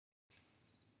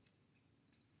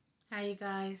Hi you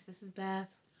guys, this is Beth.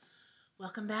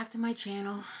 Welcome back to my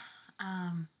channel.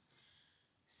 Um,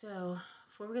 so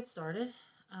before we get started,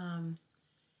 you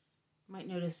might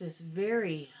notice this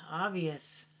very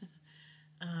obvious.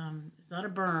 It's not a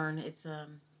burn. It's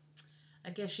I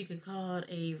guess you could call it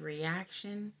a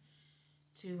reaction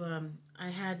to. I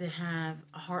had to have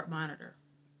a heart monitor.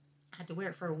 I had to wear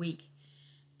it for a week,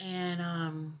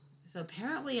 and so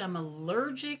apparently I'm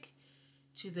allergic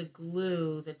to the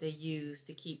glue that they use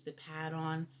to keep the pad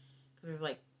on, because there's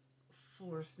like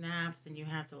four snaps and you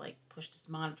have to like push this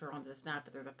monitor onto the snap,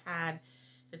 but there's a pad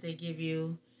that they give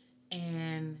you,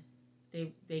 and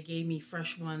they gave me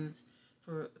fresh ones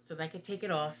for so that I could take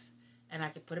it off and I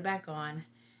could put it back on.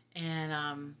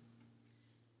 And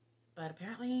but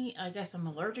apparently I guess I'm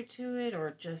allergic to it,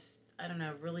 or just I don't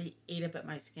know, really ate up at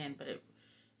my skin. But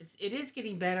it is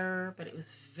getting better, but it was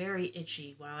very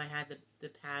itchy while I had the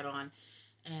pad on,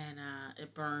 and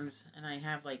it burns, and I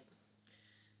have like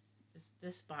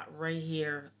this spot right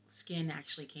here. Skin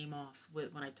actually came off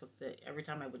when I took every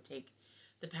time I would take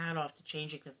the pad off to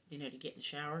change it, because to get in the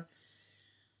shower.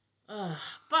 Uh,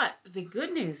 but the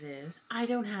good news is I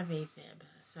don't have AFib.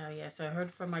 So yeah, so I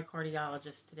heard from my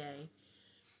cardiologist today,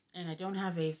 and I don't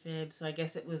have AFib, so I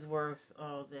guess it was worth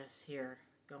all this here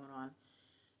going on.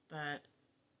 But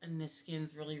and the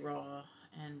skin's really raw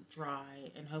and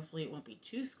dry, and hopefully it won't be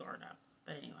too scarred up.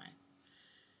 But anyway,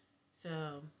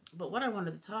 so but what I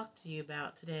wanted to talk to you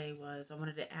about today was I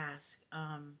wanted to ask,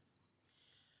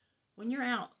 when you're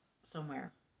out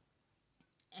somewhere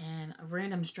and a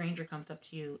random stranger comes up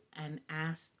to you and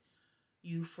asks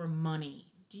you for money,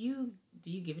 do you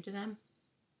give it to them?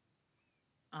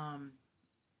 Um,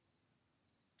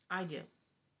 I do.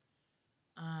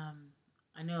 Um,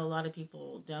 I know a lot of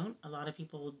people don't. A lot of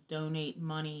people donate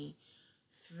money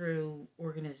through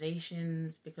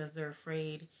organizations because they're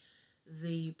afraid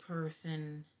the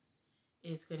person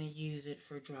is going to use it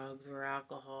for drugs or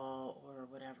alcohol or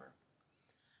whatever.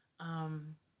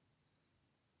 Um,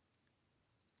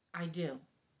 I do.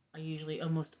 I usually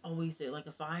almost always do. Like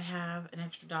if I have an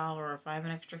extra dollar, or if I have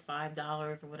an extra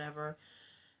 $5 or whatever,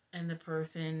 and the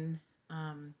person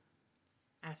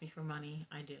asks me for money,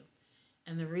 I do.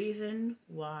 And the reason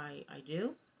why I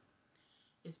do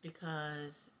is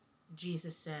because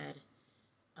Jesus said,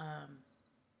 um,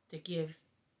 to give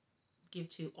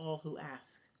to all who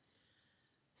ask.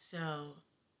 So,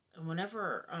 and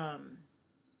whenever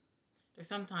there's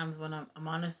sometimes when I'm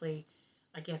honestly,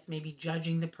 I guess maybe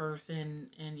judging the person,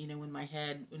 and in my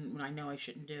head when I know I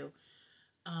shouldn't do,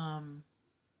 um,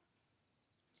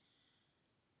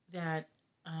 that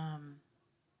um,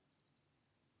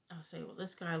 I'll say, well,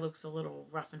 this guy looks a little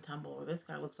rough and tumble, or this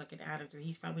guy looks like an addict, or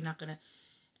he's probably not gonna.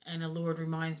 And the Lord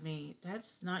reminds me,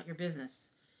 that's not your business.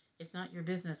 It's not your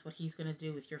business what he's gonna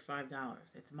do with your $5.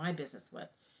 It's my business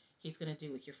what he's gonna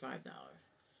do with your $5.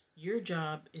 Your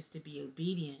job is to be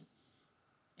obedient,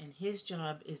 and his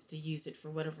job is to use it for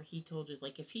whatever he told you.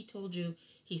 Like if he told you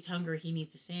he's hungry, he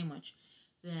needs a sandwich,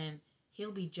 then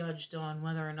he'll be judged on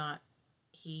whether or not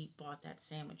he bought that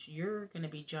sandwich. You're going to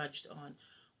be judged on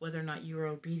whether or not you were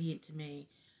obedient to me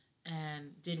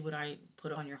and did what I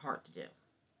put on your heart to do.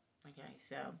 Okay,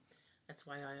 so that's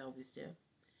why I always do.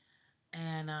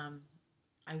 And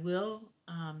I will,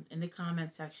 in the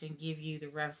comment section, give you the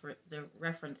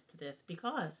reference to this,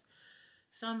 because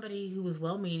somebody who was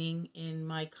well-meaning, in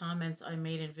my comments I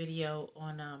made a video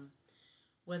on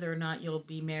whether or not you'll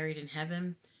be married in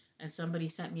heaven, and somebody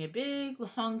sent me a big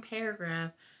long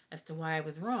paragraph as to why I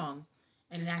was wrong,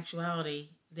 and in actuality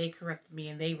they corrected me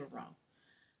and they were wrong.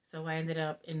 So I ended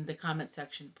up in the comment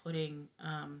section putting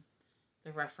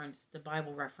the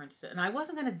Bible reference, and I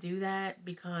wasn't going to do that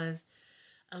because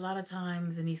a lot of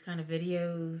times in these kind of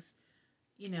videos,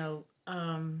 you know,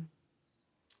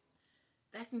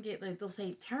 that can get like, they'll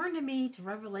say, turn to me to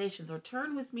Revelations, or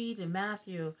turn with me to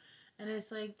Matthew. And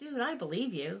it's like, dude, I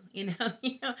believe you.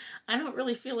 I don't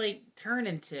really feel like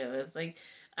turning to. It's like,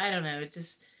 I don't know. It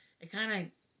kind of,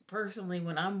 personally,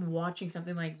 when I'm watching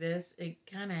something like this, it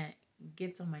kind of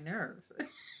gets on my nerves.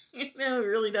 It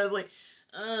really does. Like,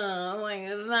 like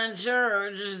it's not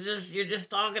church. It's just you're just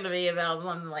talking to me about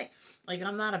something like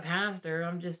I'm not a pastor.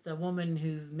 I'm just a woman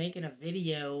who's making a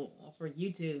video for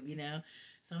YouTube.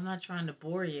 So I'm not trying to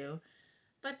bore you.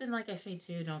 But then, like I say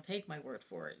too, don't take my word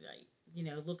for it. Like,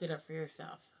 look it up for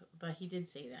yourself. But he did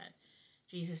say that.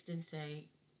 Jesus did say,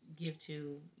 give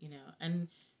to, and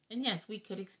yes, we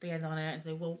could expand on it and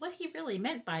say, well, what he really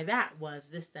meant by that was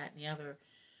this, that, and the other.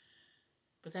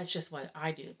 But that's just what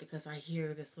I do, because I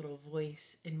hear this little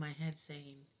voice in my head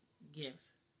saying, give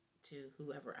to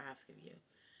whoever asks of you.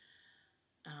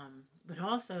 But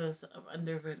also,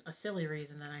 there's a silly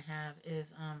reason that I have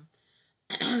is,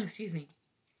 excuse me.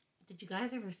 Did you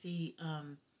guys ever see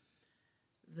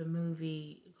the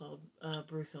movie called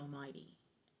Bruce Almighty?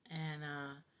 And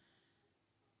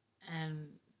and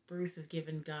Bruce is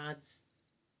given God's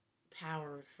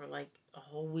powers for like a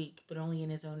whole week, but only in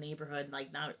his own neighborhood,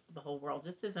 like not the whole world,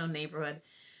 just his own neighborhood.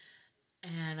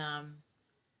 And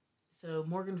so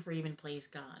Morgan Freeman plays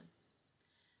God,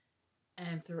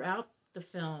 and throughout the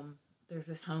film, there's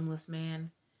this homeless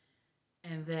man,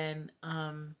 and then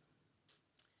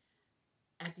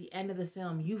at the end of the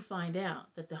film, you find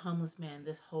out that the homeless man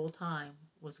this whole time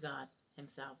was God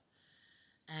himself,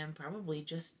 and probably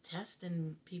just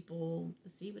testing people to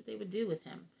see what they would do with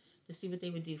him, to see what they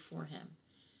would do for him,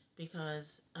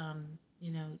 because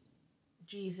you know,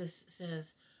 Jesus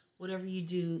says, "Whatever you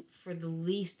do for the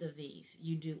least of these,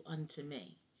 you do unto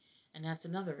me." And that's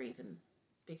another reason.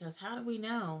 Because how do we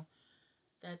know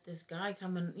that this guy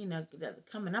coming, that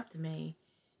coming up to me,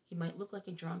 he might look like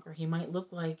a drunk, or he might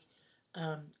look like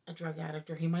a drug addict,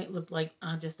 or he might look like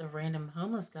just a random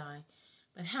homeless guy.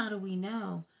 But how do we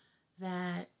know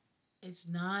that it's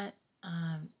not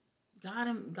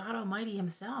God Almighty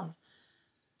Himself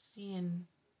seeing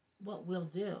what we'll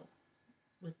do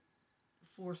with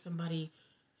for somebody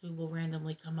who will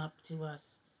randomly come up to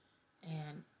us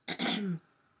and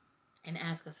and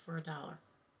ask us for $1?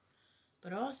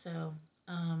 But also,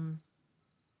 um,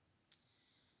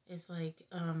 it's like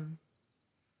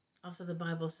also the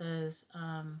Bible says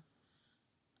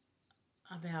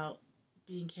about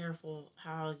being careful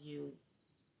how you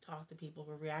talk to people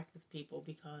or react with people,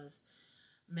 because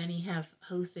many have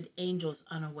hosted angels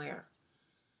unaware.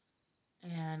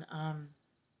 And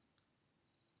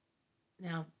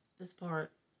now this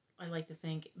part, I like to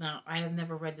think, now I have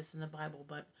never read this in the Bible,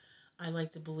 but I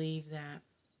like to believe that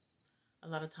a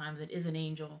lot of times it is an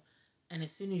angel, and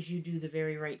as soon as you do the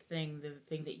very right thing, the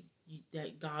thing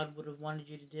that God would have wanted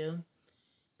you to do,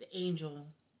 the angel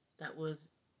that was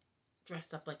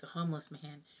dressed up like a homeless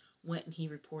man went and he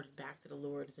reported back to the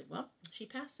Lord and said, "Well, she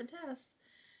passed the test,"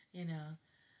 you know.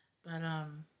 But I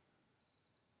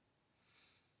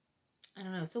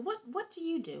don't know. So what do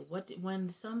you do? When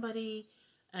somebody,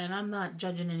 and I'm not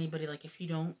judging anybody, like if you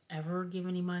don't ever give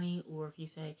any money, or if you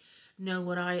say no,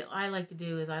 what I like to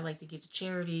do is I like to give to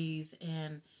charities,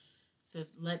 and to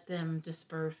let them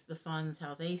disperse the funds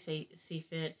how they see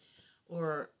fit,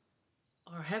 or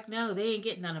heck no, they ain't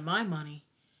getting none of my money.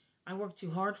 I work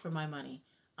too hard for my money.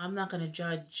 I'm not going to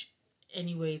judge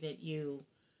any way that you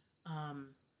um,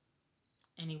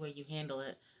 any way you handle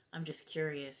it. I'm just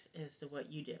curious as to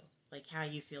what you do, like how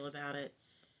you feel about it,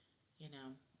 you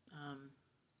know. Um,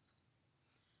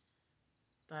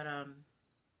 but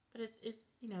it's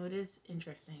it is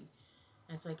interesting.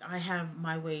 It's like I have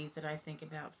my ways that I think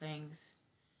about things,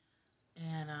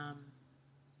 and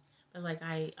but like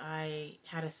I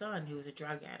had a son who was a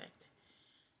drug addict,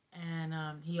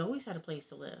 and he always had a place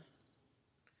to live.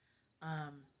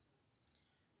 Um,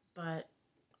 but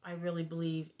I really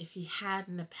believe if he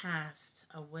hadn't passed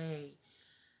away,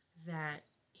 that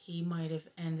he might have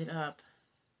ended up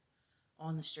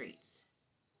on the streets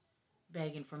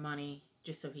begging for money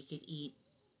just so he could eat.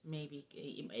 Maybe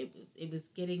it was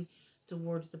getting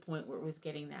towards the point where it was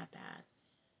getting that bad,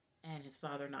 and his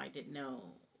father and I didn't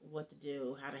know what to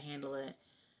do, how to handle it.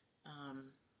 Um,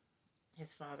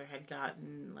 his father had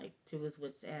gotten like to his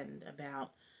wits end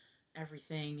about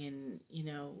everything, and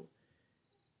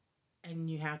and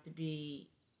you have to be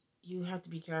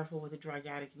careful with a drug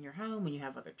addict in your home when you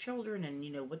have other children,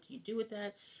 and what do you do with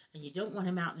that, and you don't want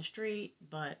him out in the street.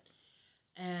 But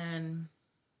and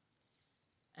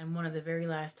and one of the very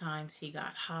last times he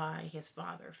got high, his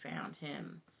father found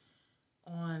him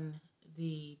on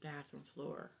the bathroom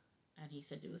floor, and he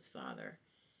said to his father,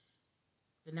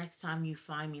 "The next time you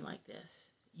find me like this,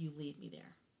 you leave me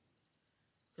there,"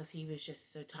 because he was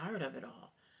just so tired of it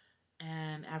all.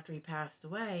 And after he passed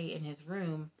away, in his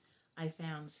room, I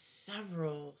found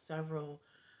several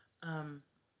um,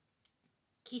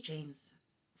 keychains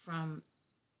from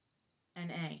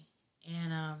NA,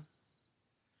 and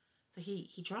so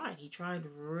he tried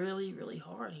really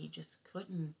hard. He just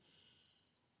couldn't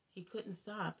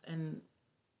stop. And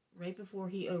right before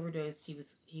he overdosed, he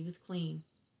was clean,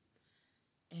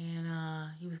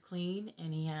 and he was clean,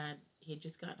 and he had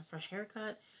just gotten a fresh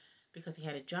haircut because he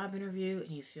had a job interview, and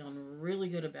he's feeling really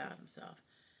good about himself.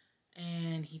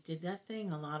 And he did that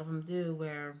thing a lot of them do,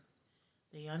 where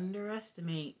they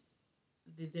underestimate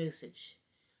the dosage.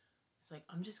 It's like,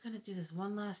 I'm just going to do this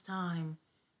one last time,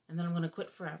 and then I'm going to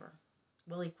quit forever.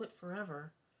 Well, he quit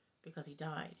forever because he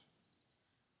died.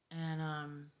 And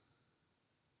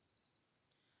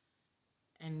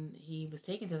he was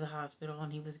taken to the hospital,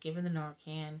 and he was given the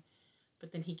Narcan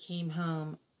But then he came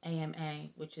home AMA,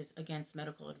 which is against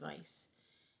medical advice.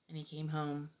 And he came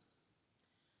home,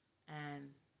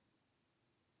 and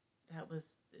that was,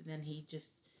 then he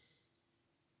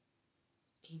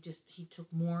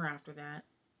took more after that.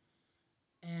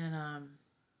 And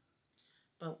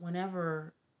but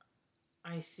whenever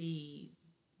I see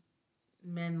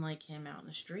men like him out in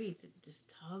the streets, it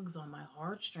just tugs on my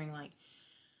heartstring. Like,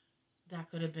 that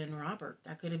could have been Robert.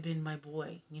 That could have been my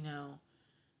boy,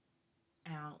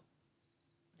 out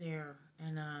there.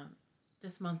 And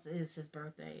this month is his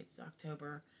birthday. It's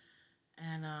October.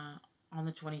 And on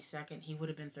the 22nd, he would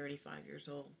have been 35 years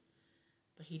old.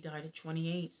 But he died at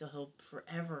 28, so he'll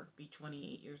forever be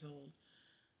 28 years old.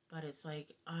 But it's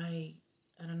like, I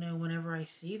don't know, whenever I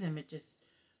see them, it just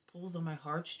pulls on my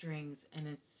heartstrings. And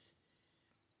it's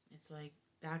like,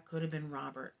 that could have been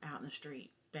Robert out in the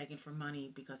street begging for money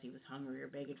because he was hungry, or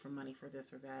begging for money for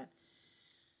this or that,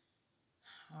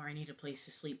 or I need a place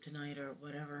to sleep tonight, or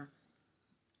whatever.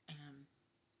 And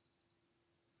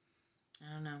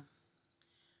I don't know.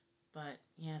 But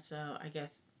yeah, so I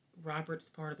guess Robert's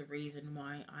part of the reason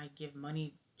why I give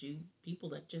money to people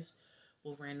that just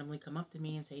will randomly come up to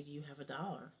me and say, "Do you have a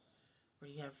dollar? Or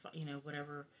do you have,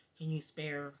 whatever? Can you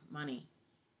spare money?"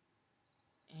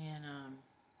 And I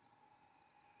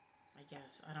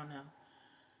guess I don't know.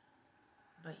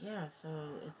 But yeah, so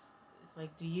it's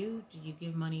like, do you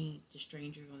give money to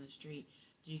strangers on the street?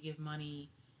 Do you give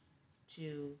money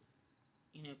to,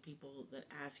 people that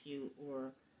ask you,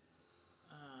 or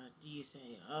do you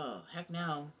say, "Oh, heck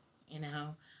no, you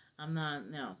know, I'm not,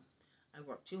 no, I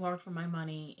work too hard for my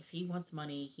money. If he wants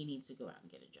money, he needs to go out and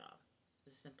get a job."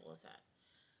 As simple as that.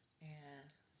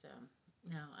 And so,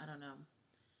 no, I don't know.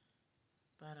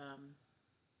 But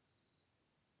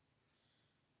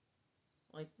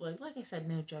like I said,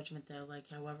 no judgment though. Like,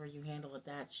 however you handle it,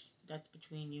 that's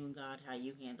between you and God. How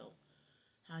you handle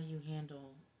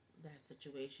that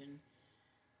situation.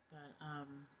 But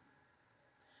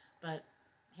but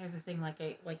here's the thing. Like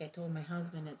I told my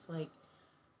husband, it's like,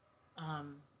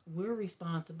 um, we're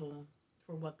responsible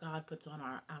for what God puts on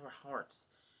our hearts.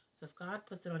 So if God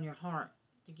puts it on your heart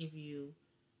to give you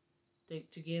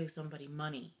to give somebody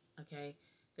money, okay,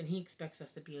 then He expects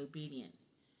us to be obedient,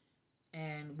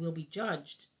 and we'll be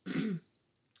judged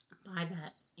by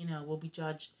that. We'll be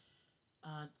judged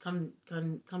come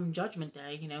Judgment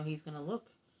Day. He's gonna look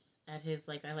at his,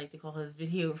 like I like to call his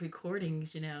video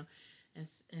recordings,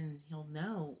 and he'll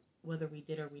know whether we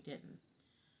did or we didn't.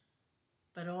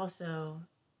 But also,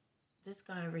 this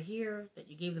guy over here that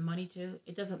you gave the money to,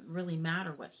 it doesn't really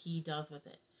matter what he does with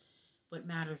it. What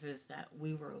matters is that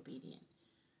we were obedient.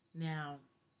 Now,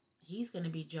 he's going to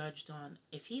be judged on,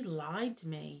 if he lied to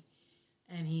me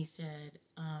and he said,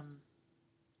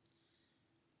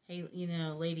 "Hey,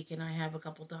 lady, can I have a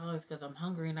couple dollars because I'm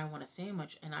hungry and I want a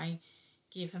sandwich?" And I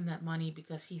give him that money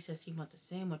because he says he wants a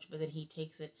sandwich, but then he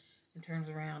takes it and turns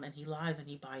around and he lies and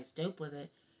he buys dope with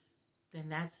it. Then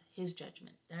that's his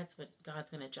judgment. That's what God's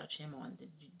going to judge him on.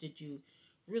 Did you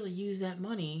really use that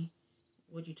money,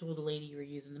 what you told the lady you were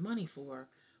using the money for,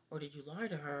 or did you lie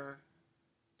to her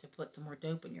to put some more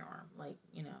dope in your arm?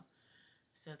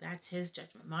 So that's his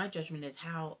judgment. My judgment is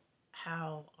how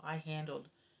I handled.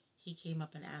 He came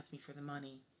up and asked me for the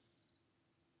money,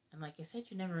 and like I said,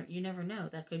 you never know.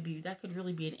 That could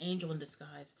really be an angel in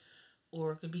disguise,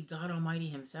 or it could be God Almighty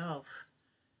Himself.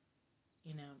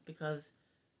 Because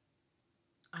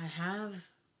I have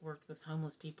worked with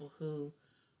homeless people who,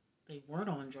 they weren't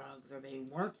on drugs or they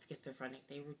weren't schizophrenic.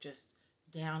 They were just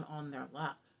down on their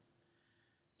luck.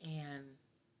 And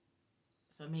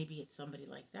so maybe it's somebody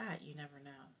like that. You never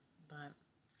know. But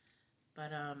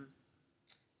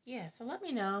yeah. So let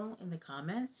me know in the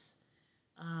comments.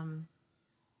 Um,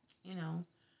 you know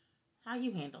how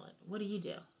you handle it. What do you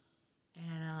do?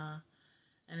 And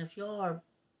and if y'all are,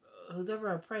 who's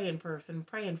ever a praying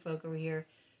folk over here,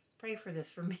 pray for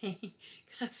this for me,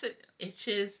 because it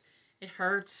itches, it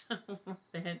hurts a little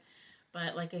bit.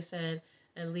 But like I said,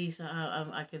 at least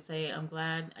I can say I'm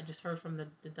glad. I just heard from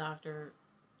the doctor.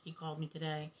 He called me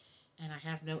today, and I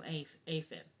have no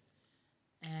AFib.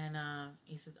 And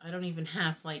he said I don't even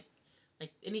have like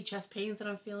any chest pains that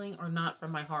I'm feeling are not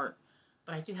from my heart,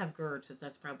 but I do have GERD, so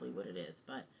that's probably what it is.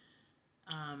 But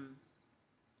um,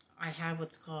 I have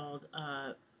what's called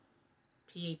PAT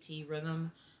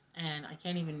rhythm, and I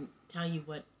can't even tell you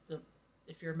what the.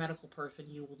 If you're a medical person,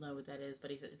 you will know what that is.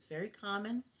 But he said it's very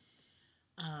common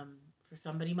for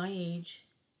somebody my age.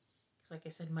 Because, like I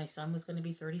said, my son was going to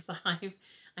be 35.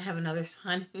 I have another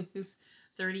son who's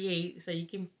 38, so you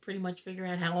can pretty much figure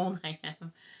out how old I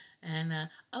am. And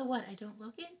oh, what? I don't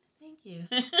look it? Thank you.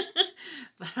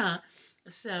 but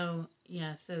So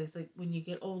yeah, so it's like when you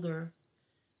get older,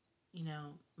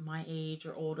 my age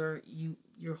or older,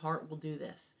 your heart will do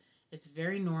this. It's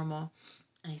very normal.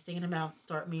 And he's thinking about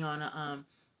start me on a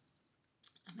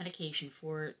medication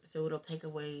for it, so it'll take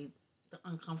away the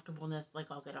uncomfortableness. Like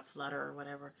I'll get a flutter or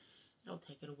whatever, it'll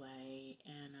take it away,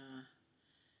 and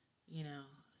you know,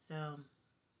 so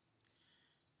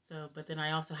but then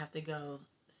I also have to go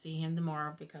see him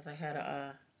tomorrow because I had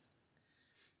a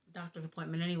doctor's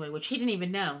appointment anyway, which he didn't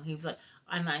even know. He was like,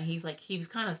 he's like, he was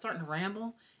kind of starting to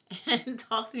ramble and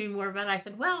talk to me more about it. I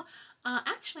said, well,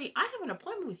 actually, I have an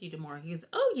appointment with you tomorrow. He goes,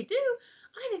 oh, you do?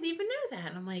 I didn't even know that.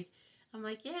 And I'm like,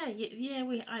 yeah,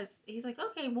 yeah, he's like,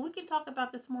 okay, well, we can talk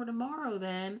about this more tomorrow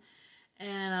then.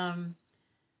 And,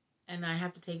 and I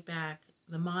have to take back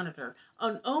the monitor.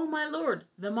 Oh my Lord,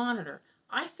 the monitor.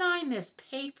 I signed this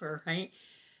paper, right?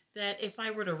 That if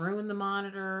I were to ruin the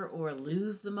monitor or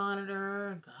lose the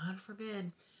monitor, God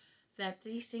forbid, that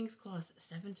these things cost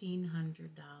 $1,700. And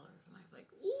I was like,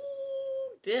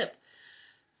 ooh, dip.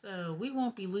 So we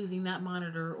won't be losing that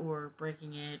monitor or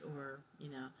breaking it or.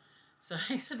 So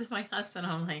I said to my husband,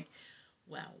 I'm like,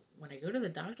 well, when I go to the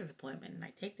doctor's appointment and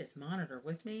I take this monitor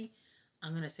with me,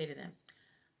 I'm going to say to them,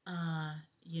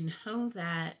 you know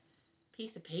that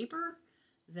piece of paper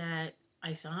that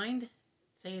I signed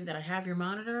saying that I have your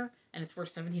monitor and it's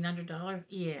worth $1,700?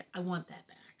 Yeah, I want that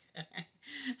back.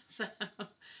 So,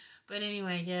 but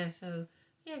anyway, yeah, so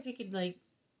yeah, if you could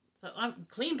so I'm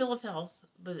clean bill of health,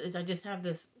 but I just have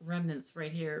this remnants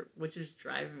right here, which is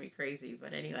driving me crazy.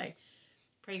 But anyway,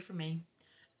 pray for me,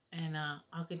 and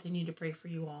I'll continue to pray for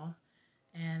you all.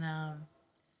 And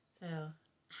so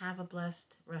have a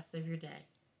blessed rest of your day.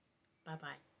 Bye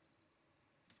bye.